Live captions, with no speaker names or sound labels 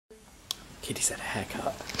Kitty's had a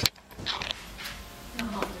haircut.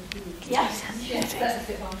 Yes.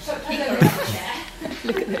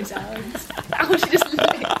 Look at those arms. Oh, she just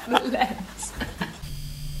licked the lens.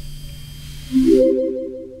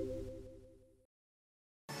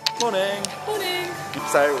 Morning. Morning.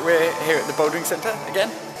 So we're here at the Bouldering Centre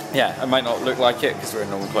again. Yeah, it might not look like it because we're in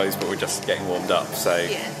normal clothes, but we're just getting warmed up. So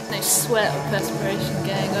yeah, no sweat or perspiration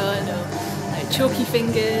going on, or no chalky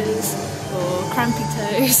fingers or crampy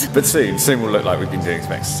toes. But soon we'll look like we've been doing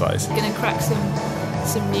some exercise. We're going to crack some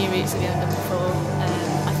new routes that we haven't done before.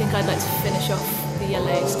 I think I'd like to finish off the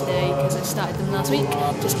yellows today because I started them last week.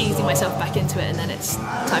 Just easing myself back into it, and then it's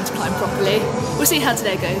time to climb properly. We'll see how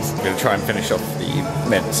today goes. I'm going to try and finish off the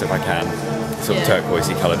mints if I can, sort of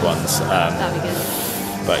turquoisey coloured ones. That'd be good.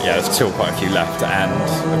 But yeah, there's still quite a few left, and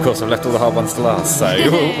of course I've left all the hard ones to last, so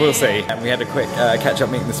we'll see. And we had a quick catch-up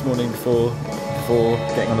meeting this morning before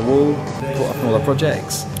getting on the wall, caught up on all our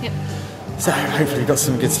projects. Yep. So hopefully we've got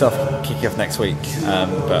some good stuff kicking off next week,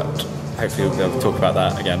 but hopefully we'll be able to talk about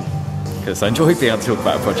that again, because I enjoyed being able to talk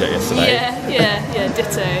about a project yesterday. Yeah,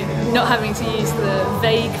 ditto. Not having to use the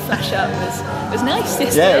vague flash-up was nice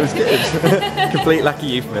yesterday. Yeah, it was good. Complete lack of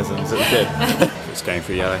euphemisms, it was good. It's going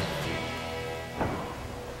for yellow.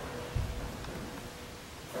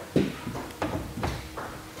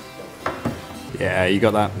 Yeah, you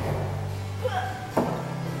got that.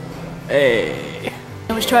 Hey!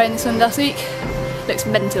 I was trying this one last week. Looks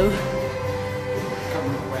mental.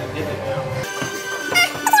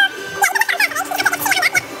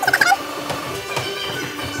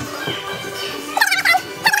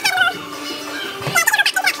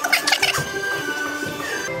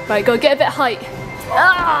 Right, go get a bit of height.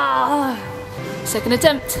 Ah! Second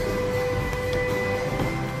attempt.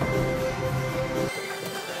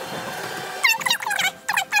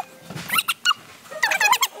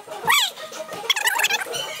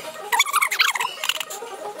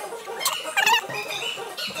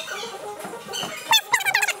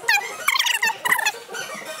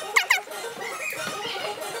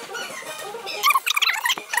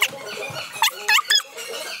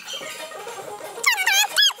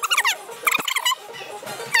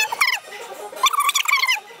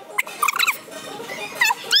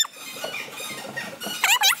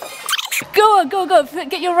 Go on,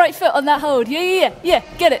 get your right foot on that hold. Yeah,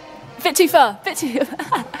 get it. A bit too far,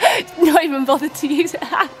 not even bothered to use it.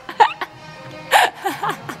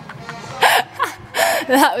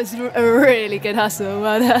 That was a really good hustle,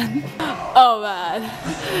 well done. Oh man,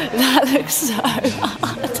 that looks so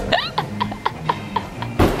hard.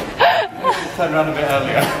 Turn around a bit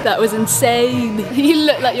earlier. That was insane. You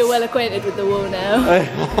look like you're well acquainted with the wall now.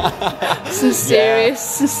 Some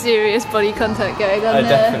serious body contact going on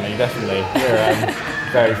there. Definitely. We're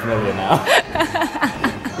very familiar now.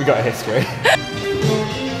 We got a history.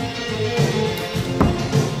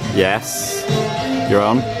 Yes. You're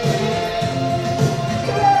on.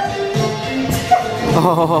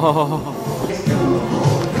 Oh.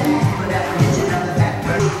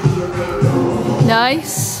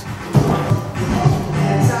 Nice.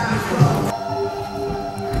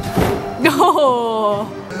 Oh.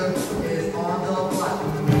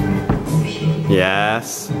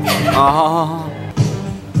 Yes. Oh.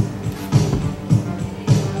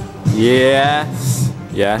 Yes.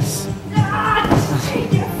 Yes.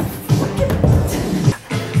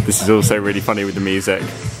 This is also really funny with the music.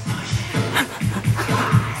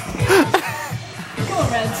 Come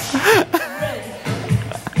on, Reds.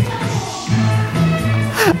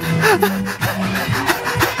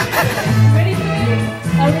 Ready for me?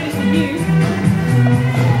 I'm ready for you.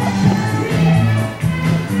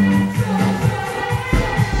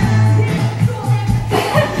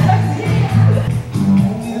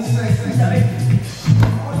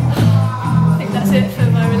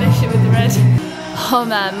 Oh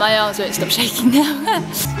man, my arms won't stop shaking now.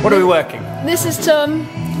 What are we working? This is Tom.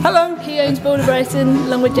 Hello. He owns Boulder Brighton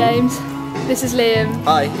along with James. This is Liam.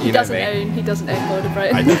 Hi. He doesn't own Boulder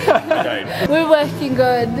Brighton. I don't. We're working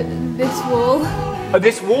on this wall. Oh,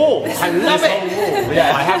 this wall! I love it! Wall.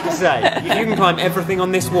 Yeah, I have to say, if you can climb everything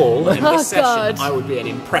on this wall in this session, God. I would be an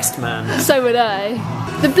impressed man. So would I.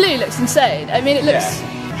 The blue looks insane. I mean, it looks.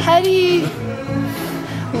 Yeah. How do you?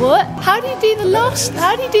 What? How do you do the last?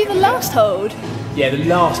 How do you do the last hold? Yeah, the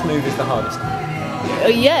last move is the hardest. Oh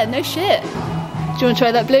yeah, no shit. Do you want to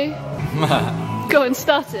try that blue? Go and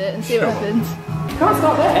start it and see what happens. You can't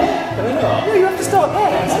start there. No, you have to start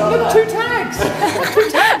there. Look, 2 tags. 2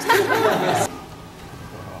 tags.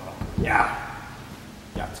 Yeah.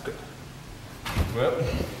 Yeah, that's good. Well,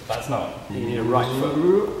 that's not. You need a right foot.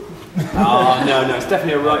 Oh no, it's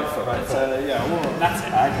definitely a right foot. Right foot. Yeah, well, That's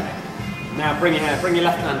it. Okay. Now bring your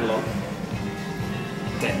left handle on.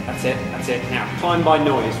 That's it. That's it. Now, climb by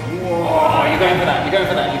noise. Whoa! You're going for that. You're going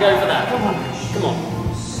for that. You're going for that. Come on. Come on.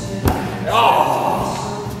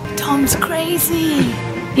 Oh! Tom's crazy.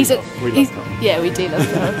 Yeah, we do love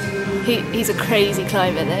Tom. He's a crazy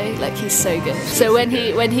climber though. Like he's so good. So when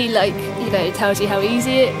he like tells you how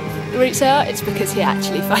easy routes are, it's because he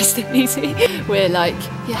actually finds them easy. We're like,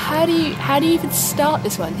 yeah, how do you even start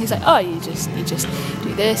this one? He's like, oh, you just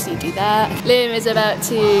do this, you do that. Liam is about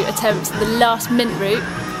to attempt the last mint route.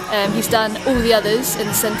 He's done all the others in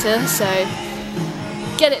the centre, so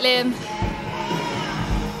get it, Liam.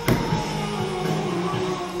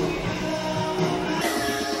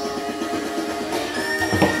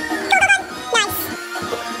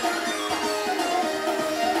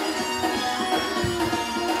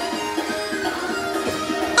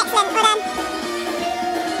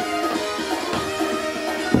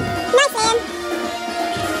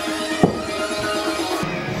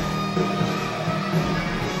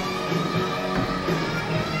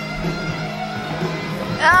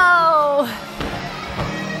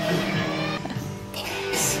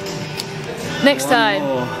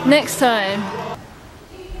 Next time.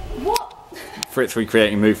 What? Fritz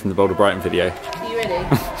recreating move from the Boulder Brighton video. Are you ready?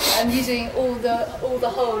 I'm using all the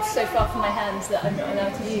holds so far from my hands that I'm not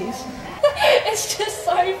allowed to use. It's just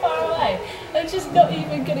so far away. I'm just not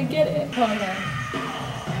even gonna get it. Oh no.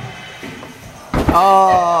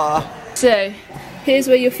 Ah. So, here's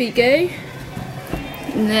where your feet go,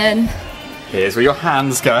 and then here's where your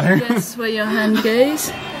hands go. That's where your hand goes,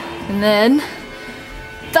 and then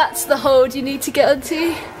that's the hold you need to get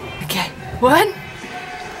onto. Okay, 1,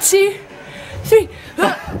 2, 3.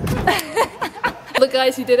 The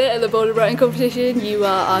guys who did it at the Boulder Brighton competition, you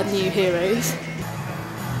are our new heroes.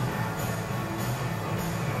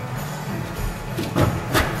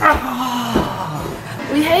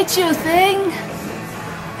 We hate you, thing.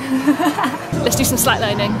 Let's do some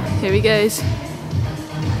slacklining. Here he goes.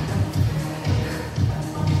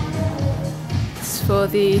 This is for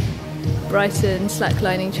the Brighton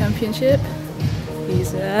Slacklining Championship.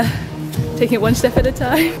 He's taking it one step at a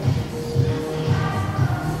time.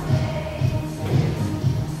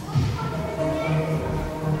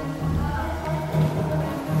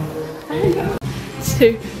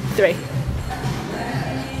 2, 3.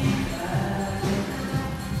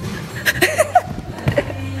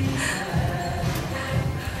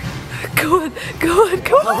 Go on, go on,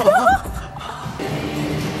 go on!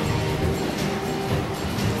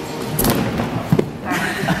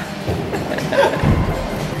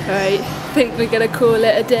 Right, I think we're gonna call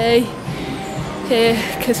it a day here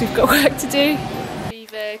because we've got work to do.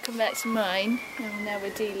 We've come back to mine and now we're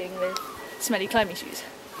dealing with smelly climbing shoes.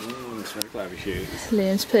 Smelly climbing shoes.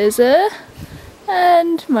 Liam's put his there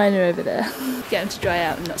and mine are over there. Get them to dry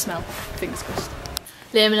out and not smell, fingers crossed.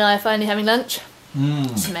 Liam and I are finally having lunch.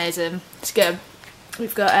 It's amazing, it's good.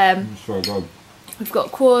 We've got we've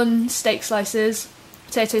got corn, steak slices,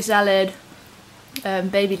 potato salad,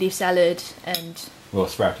 baby leaf salad and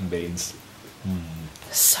sprouting beans.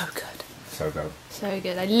 So good. So good. So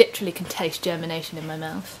good. I literally can taste germination in my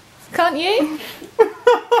mouth. Can't you?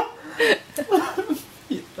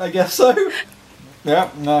 I guess so. Yeah,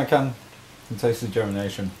 no, I can taste the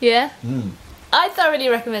germination. Yeah? I thoroughly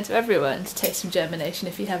recommend to everyone to taste some germination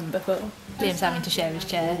if you haven't before. Liam's having to share his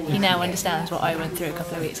chair. He now understands what I went through a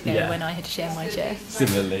couple of weeks ago when I had to share my chair.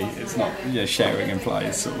 Similarly, it's not, sharing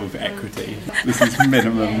implies sort of equity. This is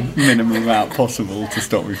minimum amount possible to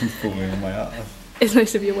stop me from falling on my ass. It's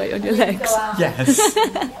most of your weight on your legs. Yes.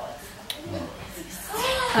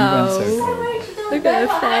 Oh, look at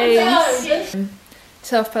her face. It's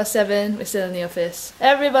 7:30, we're still in the office.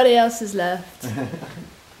 Everybody else has left.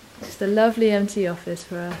 Just a lovely empty office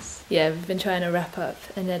for us. Yeah, we've been trying to wrap up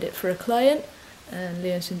an edit for a client and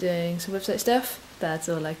Liam's been doing some website stuff. That's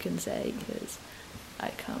all I can say because I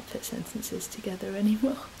can't put sentences together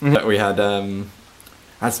anymore. We had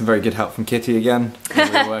some very good help from Kitty again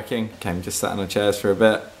when we were working. Came just sat on our chairs for a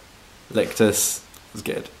bit, licked us, it was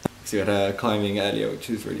good. So we had climbing earlier, which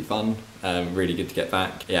was really fun, really good to get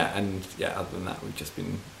back. Yeah, and other than that, we've just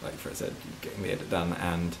been, like Fred said, getting the edit done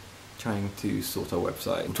and trying to sort our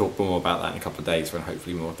website. We'll talk more about that in a couple of days when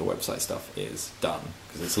hopefully more of the website stuff is done,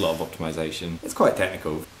 because it's a lot of optimisation. It's quite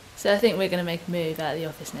technical. So I think we're going to make a move out of the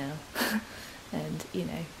office now and,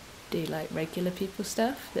 do like regular people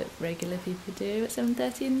stuff that regular people do at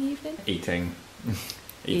 7:30 in the evening. Eating,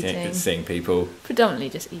 seeing people. Predominantly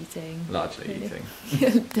just eating. Largely really.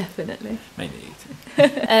 eating. Definitely. Mainly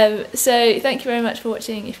eating. So thank you very much for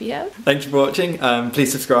watching if you have. Thank you for watching.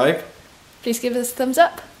 Please subscribe. Please give us a thumbs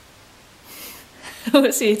up.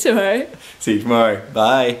 We'll see you tomorrow. See you tomorrow.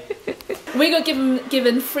 Bye. We got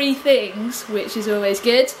given 3 things, which is always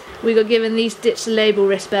good. We got given these Ditch the Label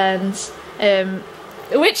wristbands,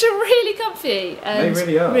 which are really comfy and They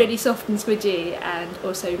really are. really soft and squidgy, and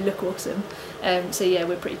also look awesome. So yeah,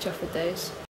 we're pretty chuffed with those.